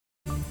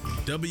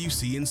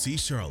WCNC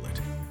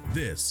Charlotte.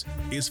 This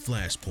is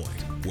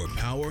Flashpoint, where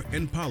power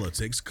and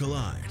politics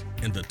collide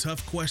and the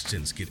tough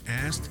questions get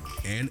asked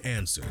and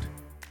answered.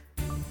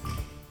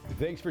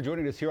 Thanks for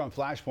joining us here on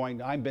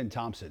Flashpoint. I'm Ben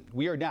Thompson.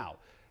 We are now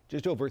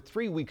just over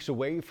 3 weeks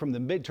away from the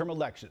midterm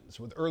elections,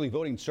 with early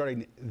voting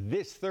starting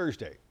this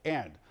Thursday.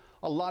 And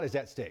a lot is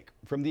at stake,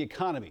 from the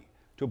economy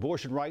to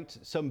abortion rights,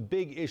 some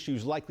big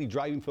issues likely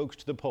driving folks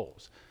to the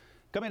polls.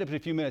 Coming up in a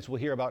few minutes, we'll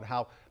hear about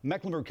how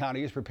Mecklenburg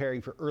County is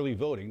preparing for early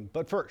voting.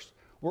 But first,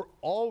 we're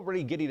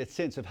already getting a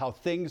sense of how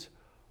things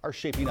are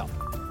shaping up.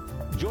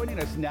 Joining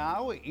us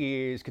now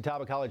is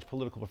Catawba College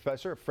political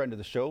professor, a friend of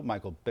the show,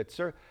 Michael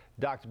Bitzer.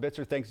 Dr.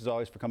 Bitzer, thanks as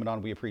always for coming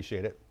on. We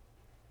appreciate it.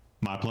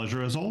 My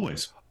pleasure, as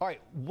always. All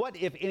right, what,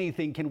 if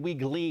anything, can we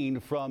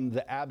glean from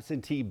the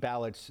absentee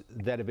ballots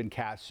that have been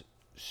cast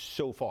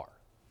so far?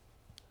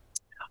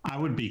 I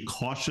would be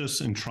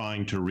cautious in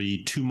trying to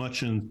read too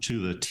much into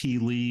the tea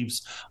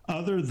leaves,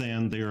 other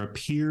than there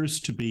appears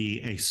to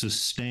be a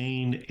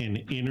sustained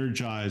and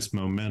energized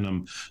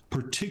momentum,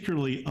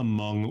 particularly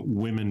among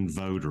women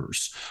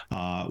voters.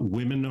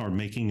 Women are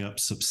making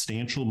up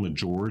substantial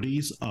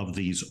majorities of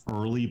these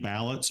early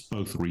ballots,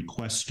 both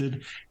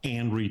requested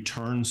and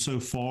returned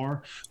so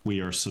far. We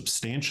are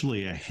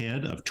substantially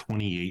ahead of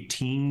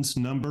 2018's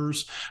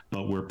numbers,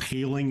 but we're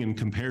paling in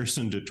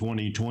comparison to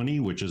 2020,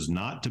 which is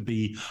not to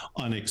be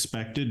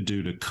unexpected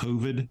due to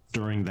COVID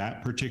during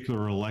that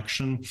particular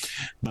election.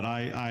 But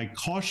I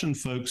caution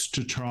folks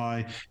to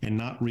try and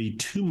not read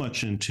too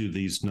much into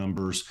these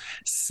numbers,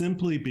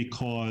 simply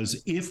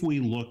because if we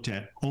looked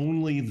at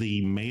only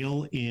the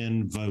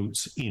mail-in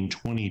votes in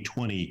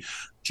 2020,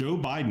 Joe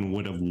Biden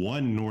would have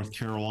won North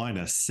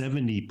Carolina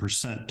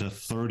 70% to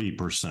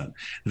 30%.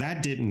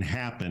 That didn't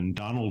happen.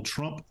 Donald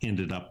Trump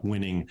ended up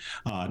winning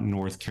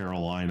North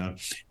Carolina.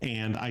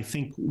 And I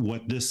think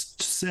what this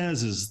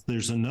says is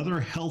there's another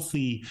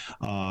healthy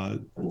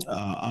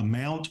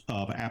amount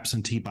of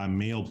absentee by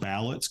mail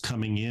ballots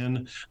coming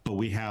in, but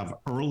we have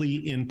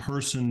early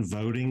in-person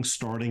voting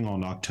starting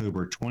on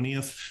October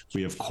 20th.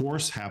 We, of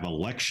course, have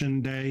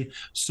Election Day.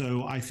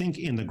 So I think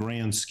in the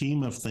grand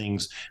scheme of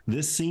things,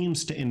 this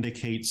seems to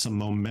indicate some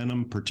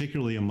momentum,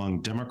 particularly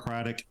among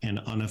Democratic and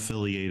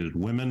unaffiliated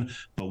women,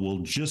 but we'll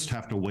just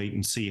have to wait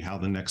and see how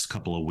the next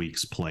couple of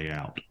weeks play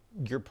out.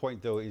 Your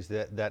point, though, is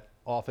that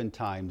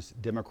oftentimes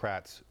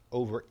Democrats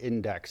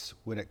over-index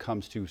when it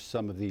comes to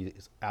some of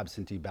these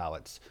absentee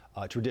ballots,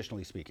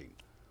 traditionally speaking.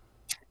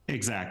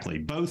 Exactly.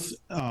 Both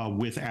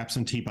with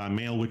absentee by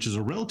mail, which is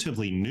a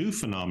relatively new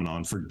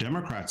phenomenon for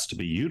Democrats to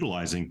be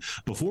utilizing.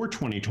 Before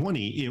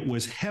 2020, it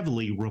was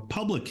heavily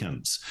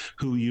Republicans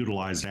who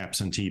utilized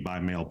absentee by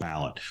mail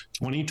ballot.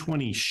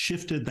 2020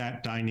 shifted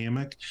that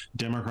dynamic.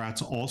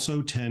 Democrats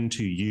also tend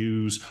to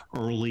use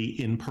early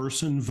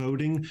in-person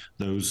voting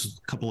those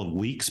couple of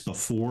weeks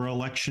before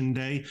Election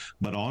Day.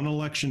 But on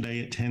Election Day,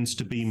 it tends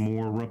to be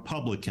more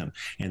Republican.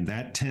 And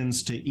that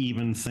tends to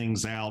even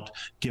things out,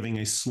 giving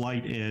a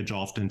slight edge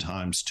oftentimes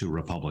to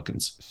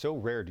Republicans. So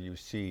rare do you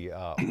see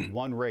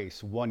one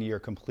race, 1 year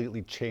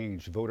completely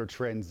change voter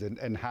trends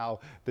and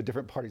how the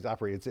different parties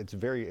operate. It's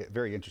very,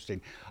 very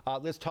interesting.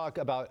 Let's talk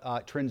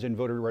about trends in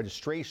voter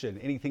registration.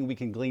 Anything we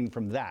can glean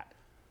from that?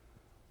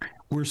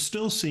 We're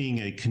still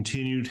seeing a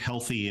continued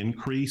healthy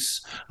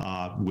increase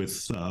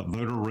with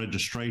voter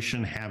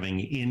registration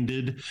having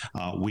ended.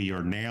 We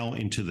are now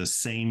into the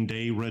same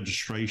day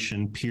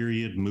registration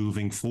period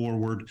moving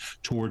forward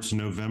towards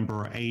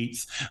November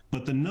 8th.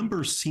 But the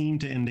numbers seem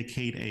to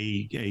indicate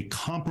a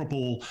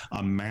comparable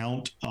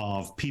amount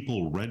of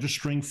people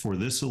registering for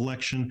this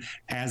election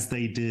as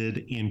they did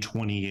in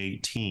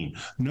 2018.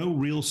 No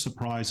real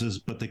surprises,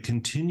 but the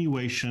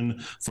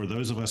continuation for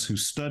those of us who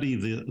study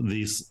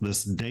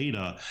this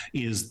data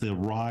is the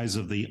rise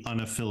of the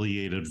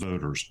unaffiliated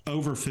voters.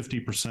 Over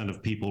 50%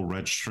 of people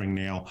registering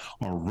now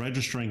are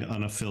registering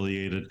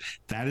unaffiliated.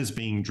 That is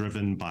being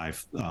driven by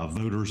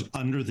voters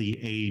under the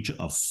age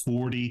of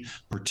 40,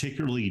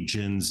 particularly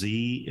Gen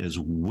Z is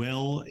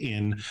well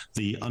in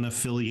the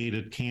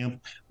unaffiliated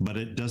camp, but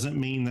it doesn't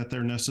mean that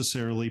they're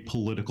necessarily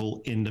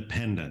political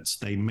independents.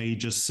 They may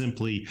just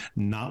simply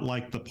not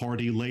like the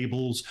party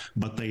labels,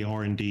 but they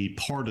are indeed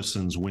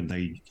partisans when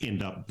they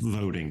end up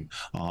voting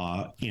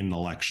in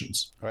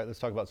elections. All right, let's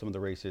talk about some of the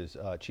races.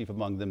 Chief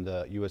among them,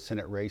 the U.S.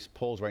 Senate race.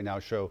 Polls right now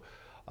show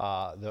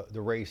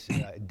the race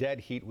dead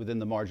heat within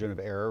the margin of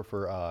error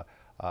for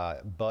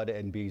Budd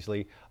and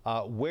Beasley.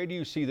 Where do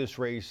you see this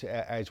race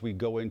as we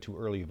go into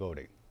early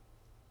voting?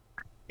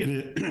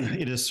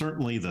 It is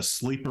certainly the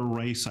sleeper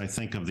race, I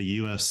think, of the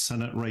U.S.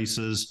 Senate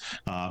races.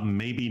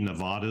 Maybe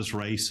Nevada's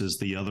race is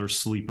the other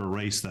sleeper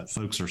race that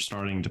folks are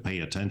starting to pay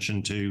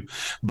attention to.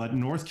 But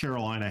North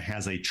Carolina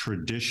has a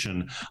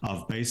tradition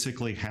of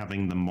basically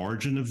having the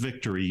margin of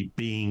victory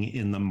being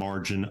in the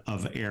margin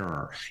of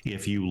error.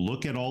 If you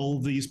look at all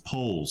of these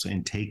polls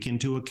and take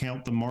into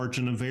account the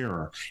margin of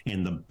error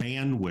and the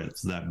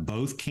bandwidth that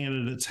both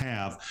candidates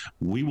have,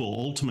 we will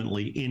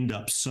ultimately end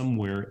up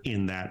somewhere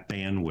in that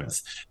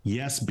bandwidth.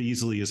 Yes,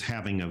 Beasley is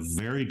having a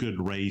very good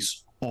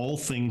race, all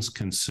things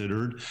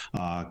considered.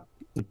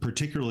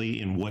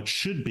 particularly in what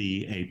should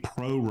be a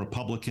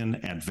pro-Republican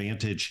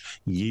advantage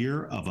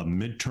year of a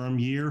midterm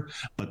year.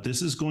 But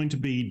this is going to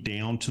be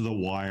down to the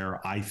wire,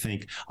 I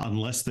think,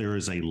 unless there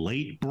is a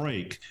late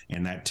break,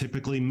 and that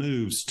typically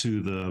moves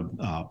to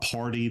the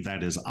party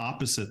that is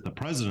opposite the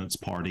president's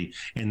party,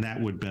 and that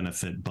would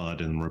benefit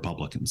Budd and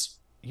Republicans.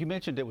 You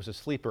mentioned it was a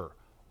sleeper.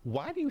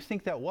 Why do you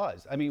think that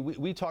was? I mean,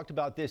 we talked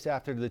about this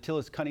after the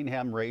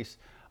Tillis-Cunningham race.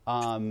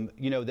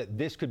 That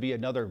this could be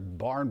another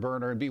barn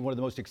burner and be one of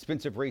the most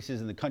expensive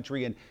races in the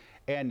country.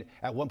 And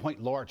at one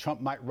point, Laura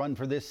Trump might run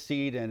for this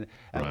seat. And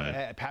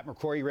Pat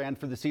McCrory ran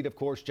for the seat, of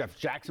course. Jeff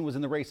Jackson was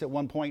in the race at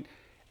one point.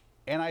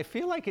 And I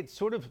feel like it's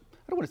sort of, I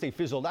don't want to say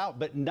fizzled out,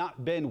 but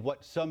not been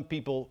what some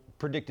people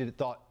predicted it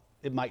thought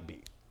it might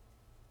be.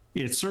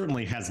 It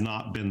certainly has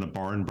not been the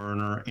barn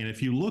burner. And if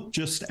you look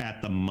just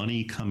at the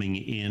money coming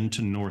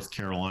into North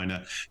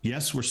Carolina,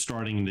 yes, we're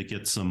starting to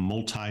get some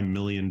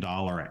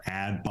multi-million-dollar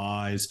ad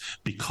buys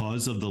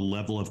because of the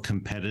level of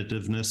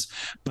competitiveness.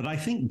 But I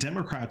think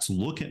Democrats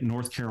look at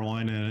North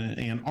Carolina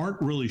and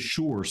aren't really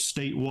sure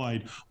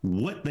statewide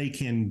what they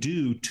can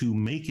do to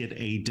make it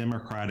a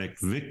Democratic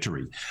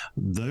victory.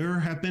 There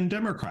have been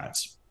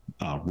Democrats,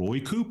 Roy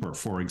Cooper,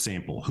 for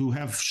example, who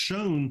have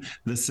shown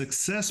the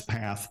success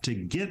path to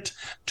get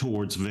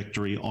towards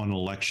victory on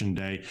Election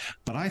Day.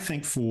 But I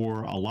think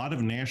for a lot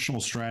of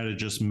national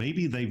strategists,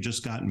 maybe they've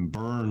just gotten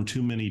burned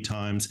too many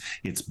times.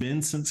 It's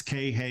been since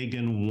Kay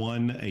Hagan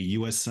won a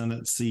U.S.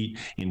 Senate seat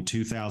in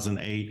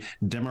 2008.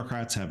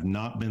 Democrats have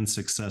not been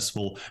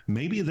successful.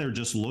 Maybe they're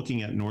just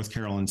looking at North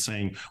Carolina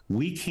saying,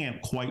 we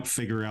can't quite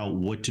figure out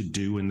what to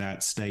do in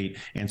that state,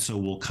 and so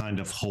we'll kind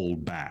of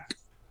hold back.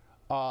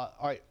 All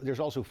right, there's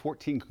also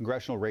 14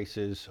 congressional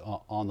races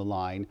on the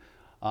line,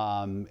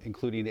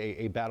 including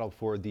a battle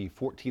for the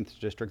 14th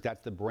district.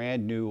 That's the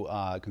brand new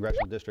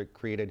congressional district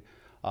created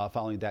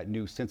following that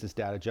new census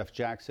data. Jeff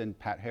Jackson,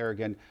 Pat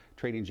Harrigan,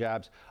 trading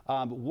jabs.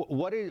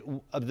 What is,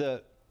 of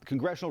the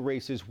congressional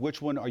races, which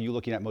one are you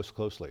looking at most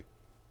closely?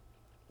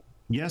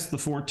 Yes, the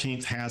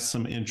 14th has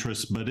some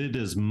interest, but it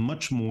is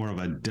much more of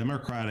a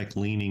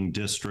Democratic-leaning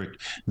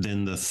district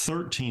than the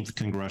 13th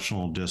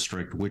congressional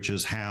district, which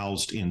is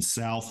housed in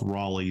South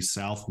Raleigh,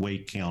 South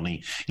Wake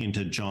County,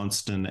 into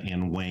Johnston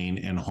and Wayne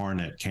and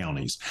Harnett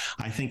counties.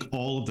 I think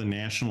all of the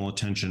national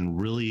attention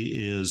really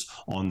is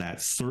on that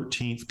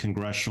 13th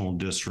congressional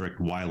district,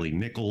 Wiley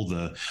Nickel,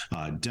 the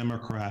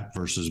Democrat,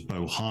 versus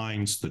Bo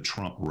Hines, the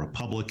Trump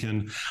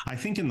Republican. I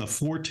think in the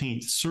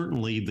 14th,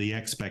 certainly the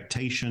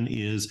expectation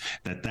is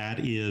that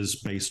is,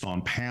 based on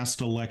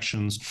past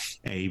elections,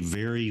 a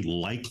very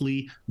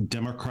likely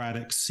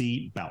Democratic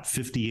seat, about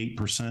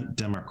 58%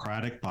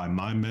 Democratic by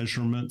my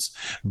measurements.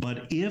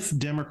 But if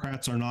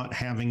Democrats are not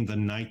having the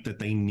night that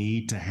they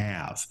need to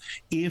have,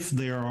 if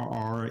there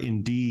are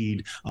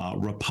indeed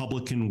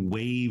Republican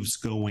waves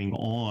going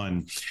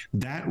on,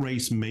 that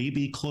race may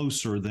be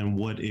closer than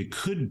what it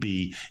could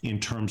be in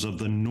terms of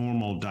the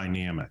normal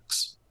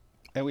dynamics.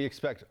 And we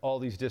expect all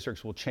these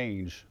districts will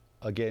change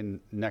again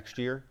next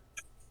year?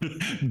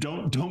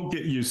 Don't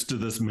get used to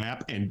this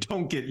map, and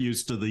don't get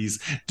used to these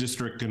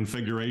district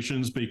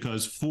configurations,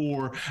 because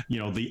for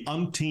the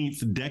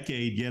umpteenth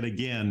decade yet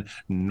again,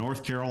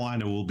 North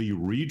Carolina will be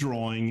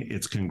redrawing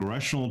its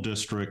congressional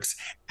districts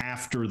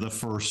after the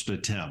first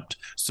attempt.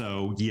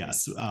 So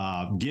yes,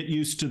 get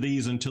used to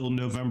these until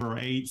November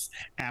 8th.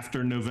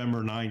 After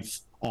November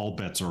 9th, all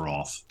bets are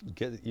off.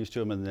 Get used to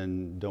them and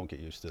then don't get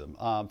used to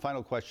them.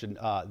 Final question,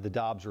 the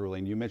Dobbs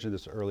ruling. You mentioned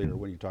this earlier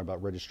when you talked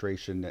about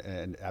registration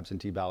and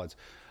absentee ballots.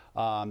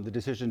 The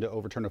decision to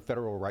overturn a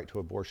federal right to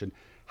abortion.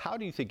 How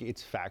do you think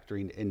it's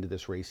factoring into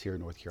this race here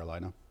in North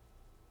Carolina?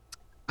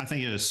 I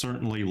think it is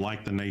certainly,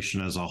 like the nation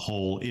as a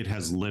whole, it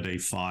has lit a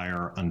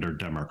fire under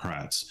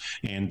Democrats,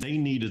 and they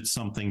needed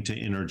something to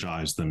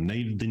energize them.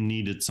 They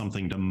needed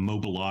something to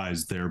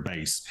mobilize their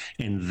base,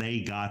 and they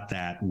got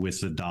that with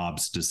the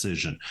Dobbs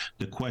decision.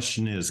 The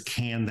question is,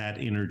 can that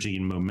energy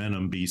and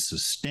momentum be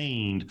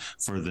sustained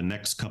for the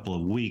next couple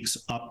of weeks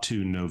up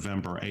to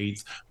November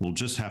 8th? We'll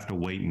just have to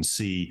wait and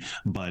see.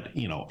 But,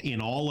 in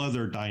all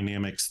other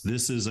dynamics,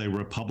 this is a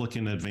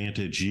Republican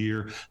advantage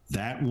year.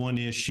 That one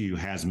issue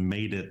has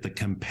made it the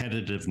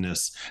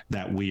competitiveness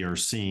that we are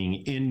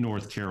seeing in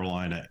North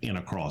Carolina and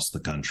across the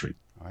country.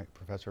 All right,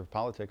 Professor of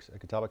Politics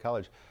at Catawba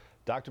College.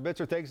 Dr.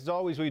 Bitzer, thanks as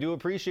always. We do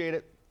appreciate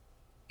it.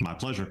 My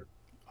pleasure.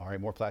 All right,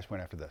 more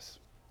Flashpoint after this.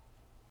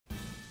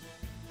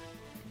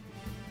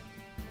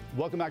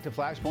 Welcome back to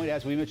Flashpoint.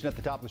 As we mentioned at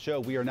the top of the show,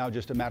 we are now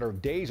just a matter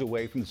of days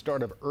away from the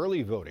start of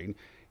early voting.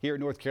 Here in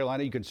North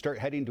Carolina, you can start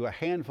heading to a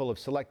handful of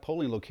select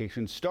polling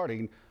locations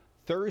starting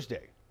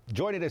Thursday.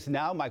 Joining us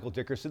now, Michael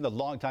Dickerson, the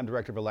longtime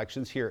director of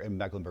elections here in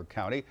Mecklenburg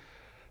County.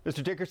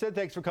 Mr. Dickerson,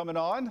 thanks for coming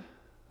on.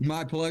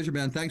 My pleasure,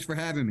 man. Thanks for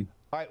having me.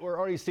 All right, we're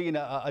already seeing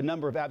a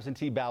number of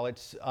absentee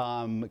ballots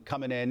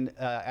coming in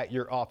at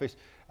your office.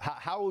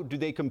 How do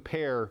they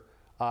compare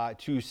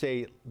to,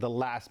 say, the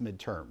last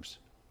midterms?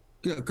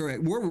 Yeah,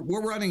 correct.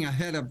 We're running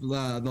ahead of the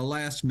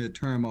last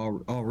midterm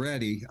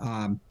already.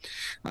 I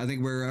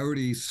think we're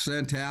already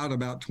sent out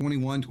about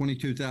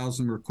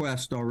 22,000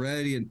 requests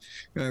already, and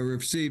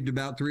received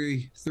about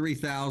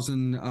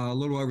 3,000, a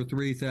little over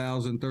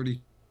 3,000,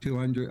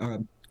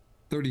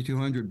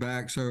 3,200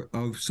 back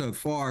so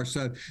far.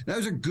 So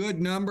those are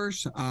good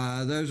numbers.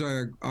 Those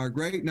are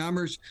great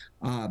numbers.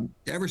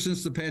 Ever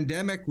since the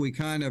pandemic, we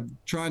kind of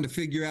trying to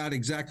figure out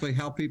exactly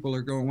how people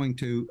are going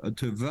to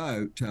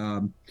vote.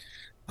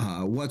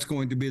 What's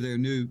going to be their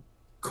new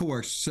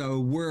course.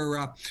 So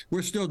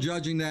we're still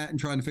judging that and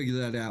trying to figure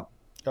that out.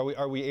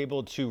 Are we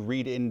able to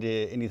read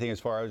into anything as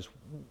far as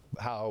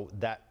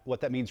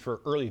what that means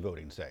for early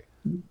voting, say?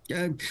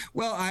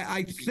 Well,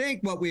 I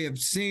think what we have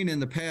seen in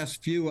the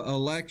past few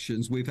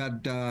elections, this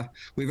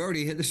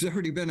has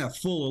already been a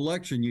full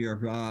election year.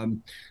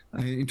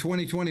 In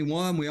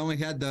 2021, we only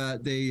had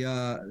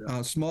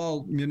the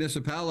small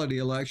municipality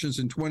elections.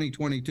 In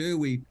 2022,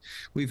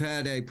 we've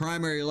had a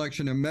primary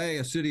election in May,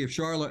 a City of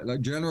Charlotte a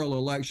general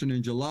election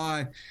in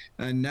July,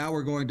 and now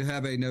we're going to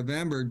have a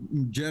November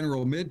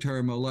general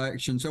midterm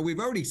election. So we've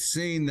already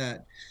seen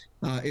that.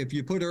 If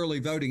you put early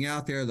voting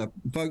out there, the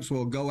folks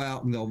will go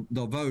out and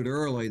they'll vote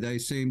early. They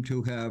seem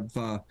to have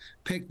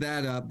picked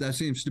that up. That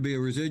seems to be a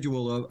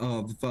residual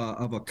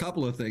of a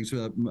couple of things.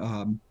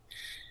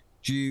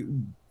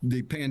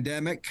 The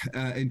pandemic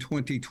in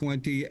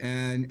 2020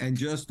 and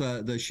just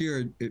the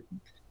sheer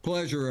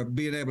pleasure of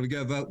being able to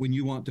go vote when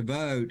you want to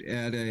vote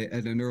at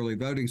an early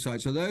voting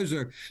site. So those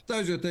are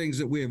things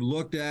that we have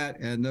looked at,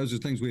 and those are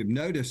things we have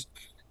noticed.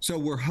 So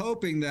we're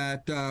hoping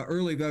that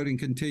early voting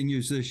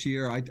continues this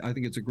year. I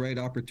think it's a great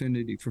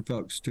opportunity for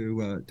folks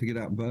to get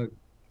out and vote.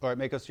 All right,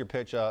 make us your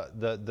pitch.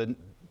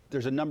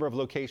 There's a number of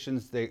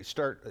locations. They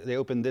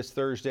open this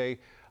Thursday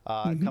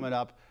coming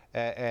up,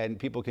 and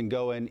people can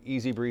go in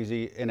easy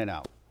breezy, in and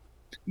out.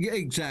 Yeah,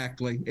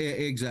 exactly.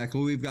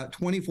 We've got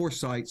 24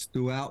 sites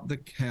throughout the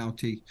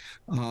county.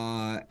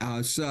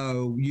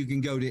 So you can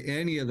go to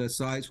any of the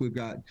sites. We've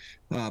got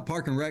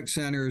park and rec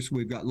centers.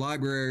 We've got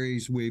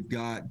libraries. We've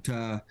got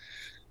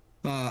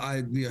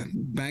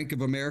Bank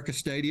of America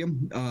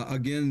Stadium.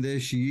 Again,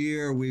 this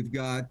year, we've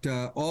got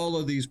all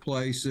of these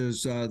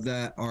places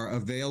that are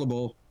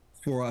available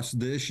for us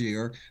this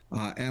year.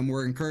 And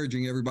we're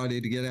encouraging everybody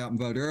to get out and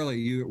vote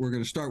early. We're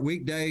going to start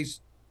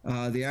weekdays.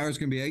 The hours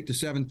going to be 8 to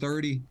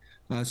 7:30.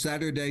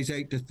 Saturdays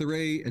 8 to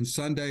 3, and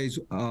Sundays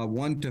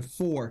 1 to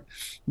 4.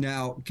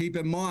 Now, keep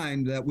in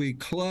mind that we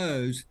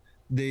close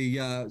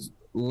the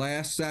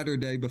last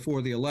Saturday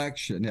before the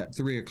election at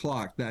 3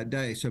 o'clock that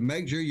day. So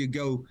make sure you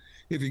go,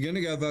 if you're going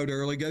to go vote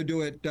early, go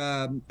do it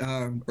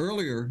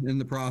earlier in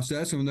the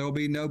process, and there'll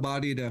be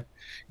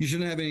you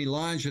shouldn't have any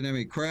lines, shouldn't have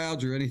any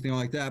crowds or anything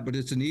like that, but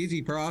it's an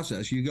easy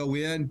process. You go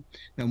in,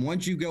 and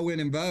once you go in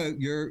and vote,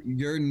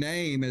 your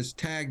name is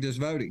tagged as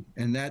voting,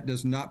 and that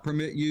does not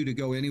permit you to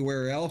go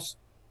anywhere else.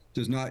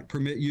 Does not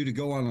permit you to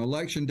go on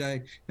election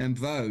day and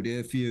vote.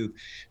 If you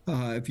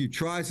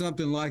try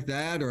something like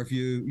that, or if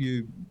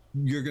you're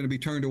going to be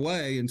turned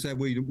away and said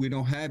we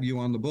don't have you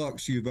on the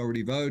books, you've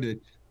already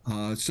voted.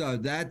 So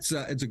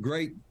it's a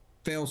great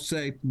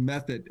fail-safe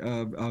method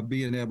of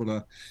being able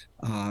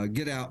to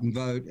get out and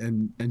vote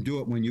and do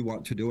it when you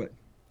want to do it.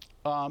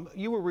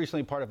 You were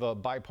recently part of a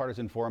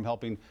bipartisan forum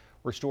helping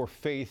restore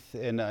faith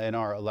in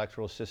our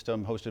electoral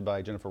system, hosted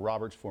by Jennifer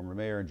Roberts, former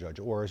mayor, and Judge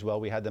Orr as well.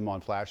 We had them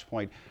on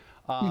Flashpoint.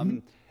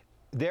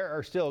 There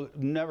are still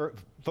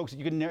folks that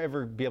you can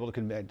never be able to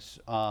convince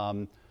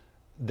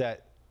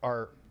that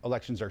our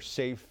elections are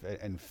safe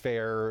and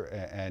fair.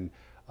 And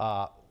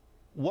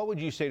what would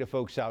you say to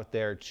folks out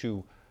there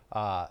to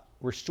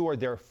restore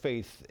their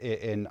faith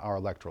in our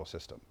electoral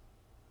system?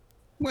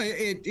 Well,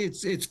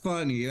 it's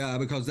funny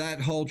because that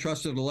whole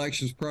trusted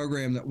elections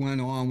program that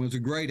went on was a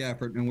great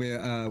effort, and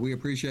we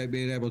appreciate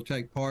being able to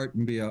take part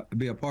and be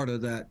a part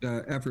of that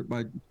effort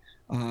by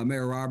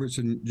Mayor Roberts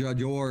and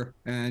Judge Orr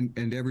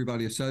and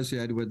everybody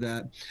associated with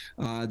that.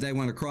 They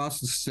went across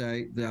the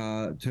state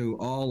to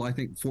all, I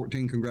think,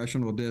 14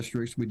 congressional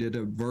districts. We did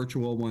a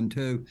virtual one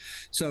too.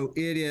 So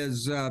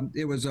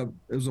it was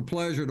a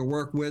pleasure to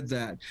work with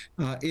that.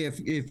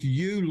 If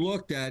you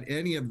looked at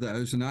any of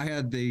those, and I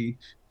had the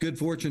good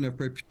fortune of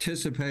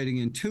participating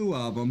in two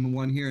of them,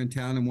 one here in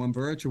town and one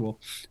virtual.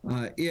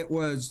 It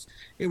was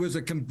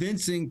a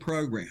convincing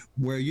program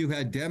where you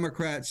had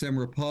Democrats and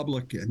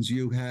Republicans,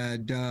 you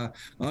had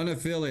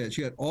unaffiliates,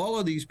 you had all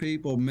of these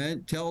people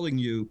telling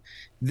you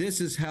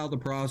this is how the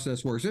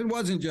process works. It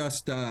wasn't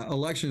just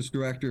elections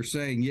directors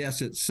saying,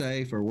 yes, it's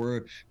safe, or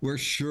we're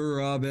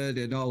sure of it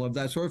and all of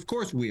that. So of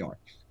course we are.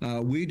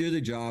 We do the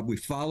job. We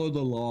follow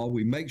the law.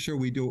 We make sure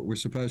we do what we're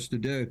supposed to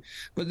do.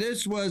 But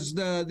these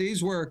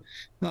were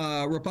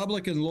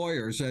Republican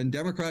lawyers and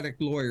Democratic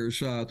lawyers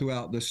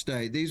throughout the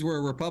state. These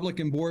were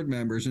Republican board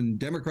members and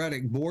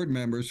Democratic board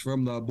members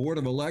from the Board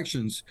of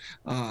Elections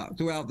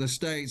throughout the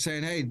state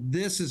saying, hey,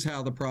 this is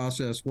how the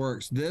process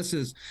works. This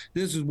is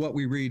what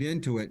we read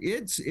into it.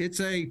 it's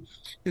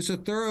a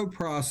thorough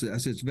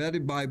process. It's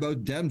vetted by both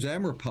Dems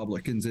and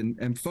Republicans,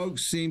 and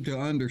folks seem to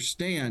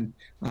understand,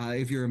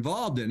 if you're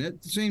involved in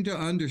it, seem to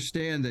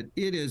understand that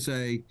it is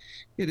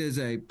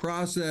a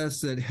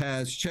process that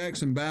has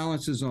checks and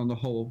balances on the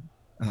whole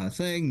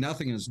thing.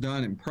 Nothing is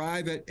done in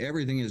private.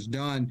 Everything is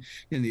done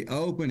in the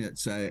open.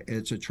 It's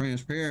a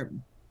transparent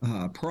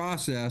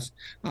process,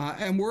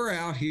 and we're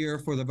out here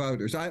for the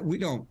voters. We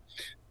don't.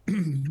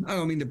 I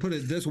don't mean to put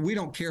it this way. We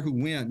don't care who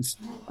wins.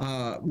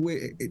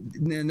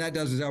 And that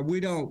doesn't.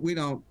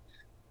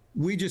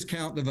 We just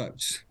count the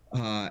votes.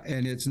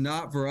 And it's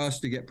not for us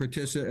to get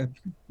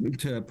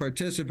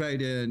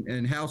participate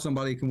in how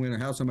somebody can win or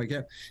how somebody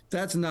can't.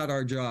 That's not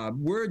our job.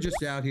 We're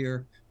just out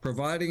here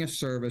providing a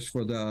service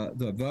for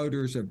the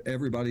voters of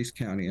everybody's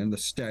county and the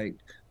state.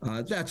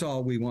 That's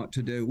all we want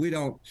to do.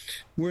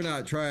 We're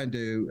not trying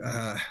to,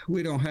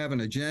 we don't have an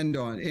agenda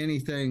on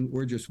anything.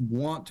 We just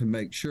want to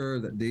make sure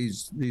that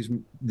these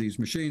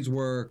machines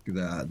work,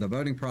 the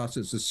voting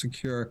process is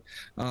secure.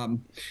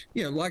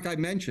 Like I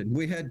mentioned,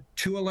 we had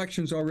 2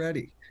 elections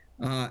already.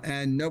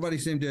 And nobody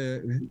seemed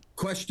to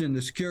question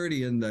the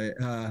security and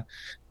the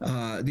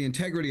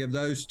integrity of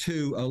those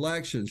 2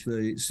 elections,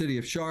 the city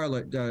of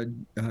Charlotte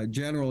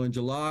general in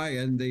July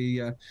and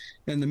the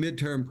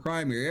midterm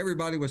primary.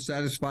 Everybody was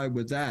satisfied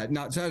with that.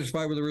 Not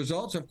satisfied with the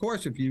results. Of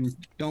course, if you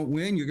don't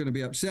win, you're going to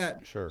be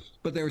upset. Sure.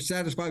 But they were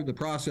satisfied the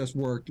process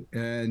worked,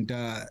 and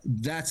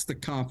that's the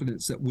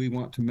confidence that we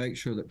want to make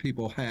sure that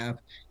people have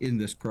in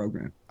this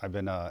program. I've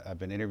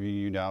been interviewing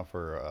you now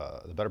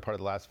for the better part of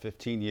the last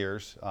 15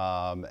 years,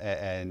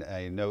 and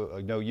I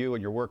know you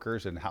and your workers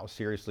and how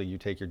seriously you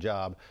take your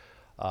job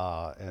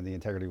and the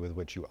integrity with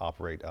which you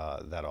operate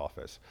that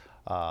office.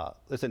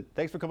 Listen,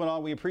 thanks for coming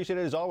on. We appreciate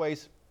it as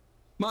always.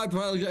 My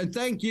pleasure, and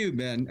thank you,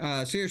 Ben.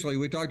 Seriously,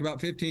 we talked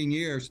about 15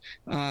 years.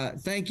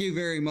 Thank you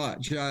very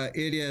much.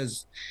 It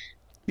is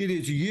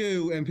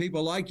you and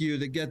people like you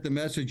that get the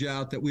message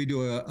out that we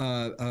do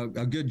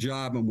a good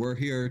job and we're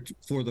here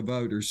for the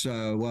voters.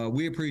 So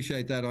we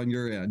appreciate that on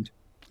your end.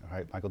 All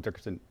right, Michael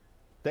Dickerson,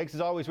 thanks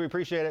as always. We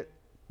appreciate it.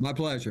 My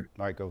pleasure.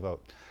 All right, go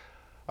vote.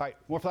 All right,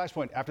 more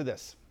Flashpoint after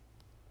this.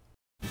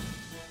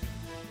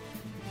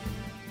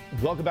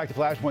 Welcome back to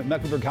Flashpoint.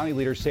 Mecklenburg County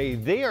leaders say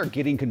they are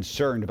getting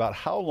concerned about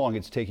how long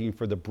it's taking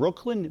for the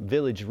Brooklyn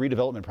Village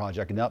redevelopment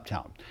project in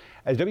Uptown.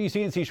 As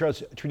WCNC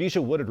Charlotte's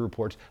Tradisha Woodard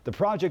reports, the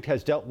project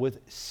has dealt with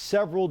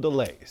several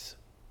delays.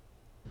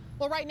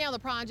 Well, right now the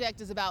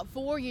project is about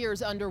 4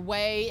 years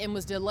underway and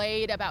was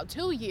delayed about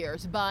 2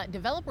 years, but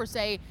developers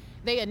say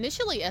they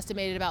initially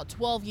estimated about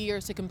 12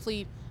 years to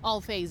complete all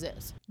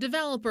phases.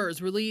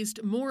 Developers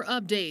released more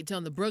updates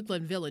on the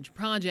Brooklyn Village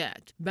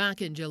project.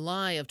 Back in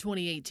July of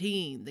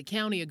 2018, the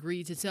county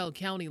agreed to sell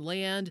county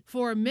land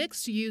for a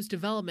mixed-use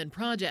development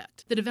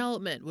project. The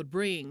development would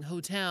bring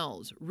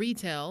hotels,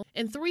 retail,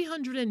 and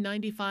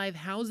 395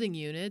 housing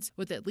units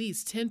with at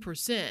least 10%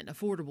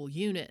 affordable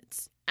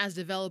units. As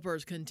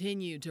developers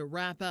continue to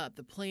wrap up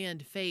the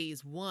planned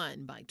Phase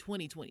 1 by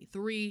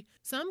 2023,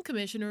 some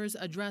commissioners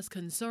address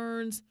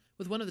concerns,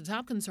 with one of the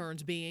top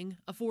concerns being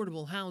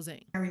affordable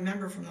housing. I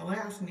remember from the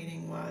last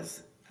meeting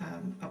was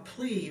a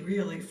plea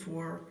really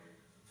for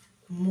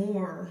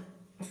more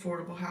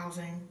affordable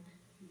housing,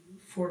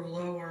 for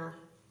lower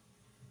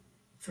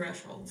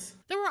thresholds.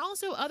 There were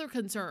also other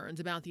concerns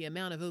about the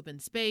amount of open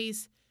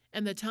space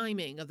and the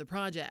timing of the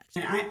project.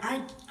 And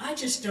I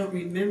just don't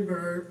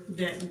remember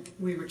that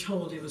we were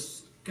told it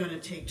was going to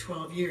take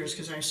 12 years,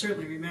 because I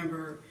certainly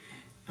remember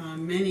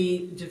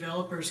many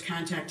developers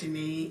contacting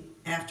me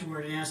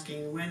afterward and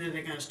asking when are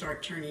they going to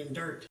start turning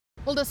dirt.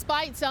 Well,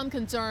 despite some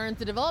concerns,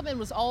 the development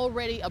was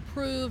already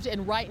approved,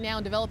 and right now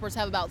developers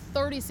have about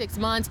 36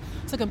 months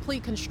to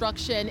complete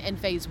construction in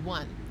Phase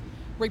 1.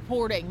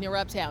 Reporting near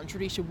Uptown,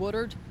 Tradisha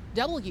Woodard,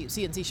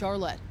 WCNC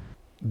Charlotte.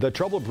 The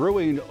trouble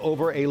brewing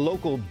over a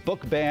local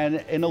book ban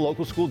in a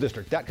local school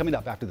district. That coming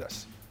up after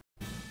this.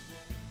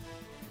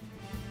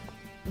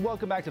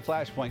 Welcome back to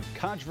Flashpoint.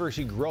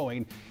 Controversy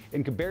growing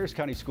in Cabarrus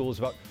County schools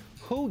about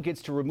who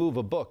gets to remove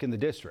a book in the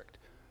district.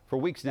 For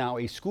weeks now,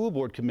 a school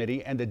board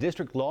committee and the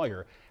district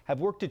lawyer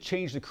have worked to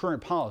change the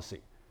current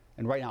policy.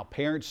 And right now,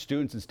 parents,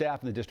 students, and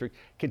staff in the district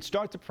can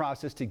start the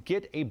process to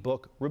get a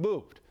book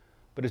removed.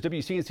 But as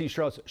WCNC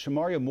Charlotte's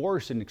Shamaria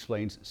Morrison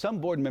explains, some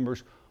board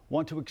members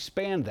want to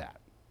expand that.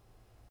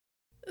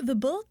 The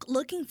book,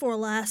 Looking for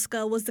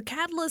Alaska, was the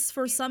catalyst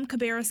for some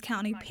Cabarrus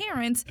County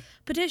parents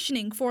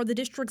petitioning for the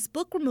district's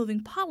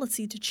book-removing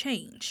policy to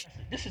change.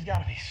 This has got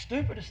to be the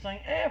stupidest thing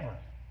ever.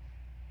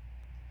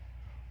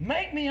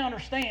 Make me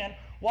understand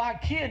why a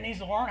kid needs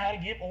to learn how to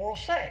give oral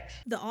sex.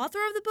 The author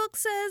of the book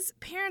says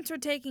parents are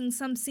taking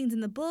some scenes in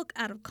the book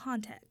out of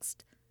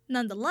context.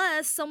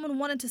 Nonetheless, someone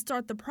wanted to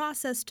start the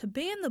process to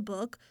ban the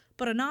book,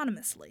 but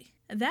anonymously.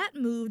 That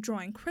move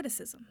drawing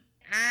criticism.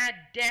 I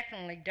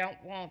definitely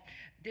don't want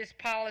this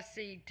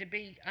policy to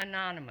be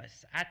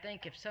anonymous. I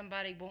think if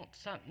somebody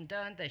wants something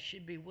done, they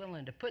should be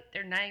willing to put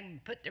their name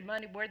and put their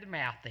money where their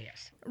mouth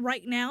is.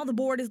 Right now, the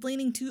board is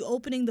leaning to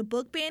opening the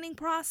book banning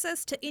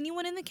process to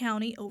anyone in the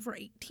county over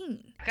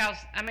 18. Because,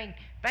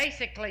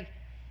 basically,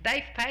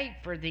 They've paid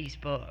for these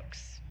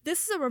books.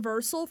 This is a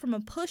reversal from a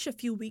push a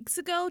few weeks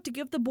ago to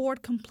give the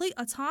board complete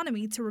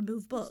autonomy to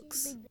remove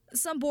books.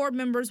 Some board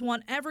members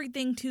want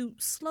everything to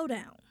slow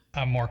down.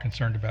 I'm more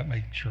concerned about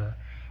making sure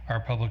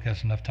our public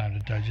has enough time to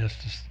digest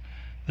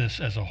this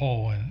as a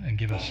whole and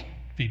give us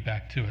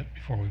feedback to it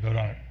before we vote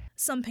on it.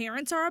 Some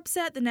parents are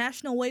upset the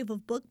national wave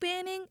of book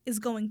banning is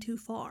going too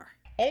far.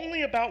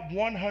 Only about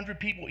 100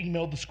 people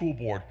emailed the school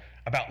board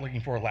about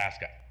looking for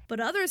Alaska. But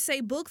others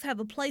say books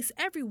have a place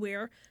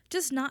everywhere,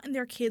 just not in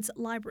their kids'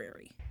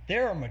 library.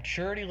 There are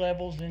maturity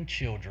levels in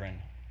children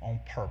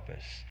on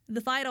purpose. The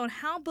fight on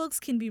how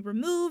books can be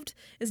removed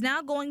is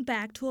now going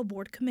back to a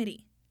board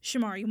committee.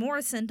 Shamari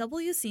Morrison,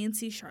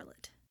 WCNC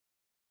Charlotte.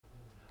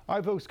 All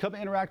right, folks, come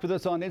interact with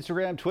us on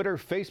Instagram, Twitter,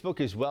 Facebook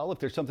as well. If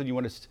there's something you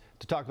want us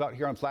to talk about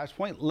here on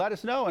Flashpoint, let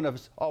us know. And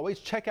as always,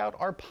 check out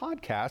our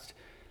podcast.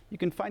 You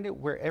can find it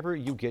wherever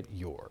you get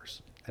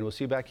yours. And we'll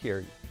see you back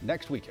here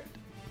next weekend.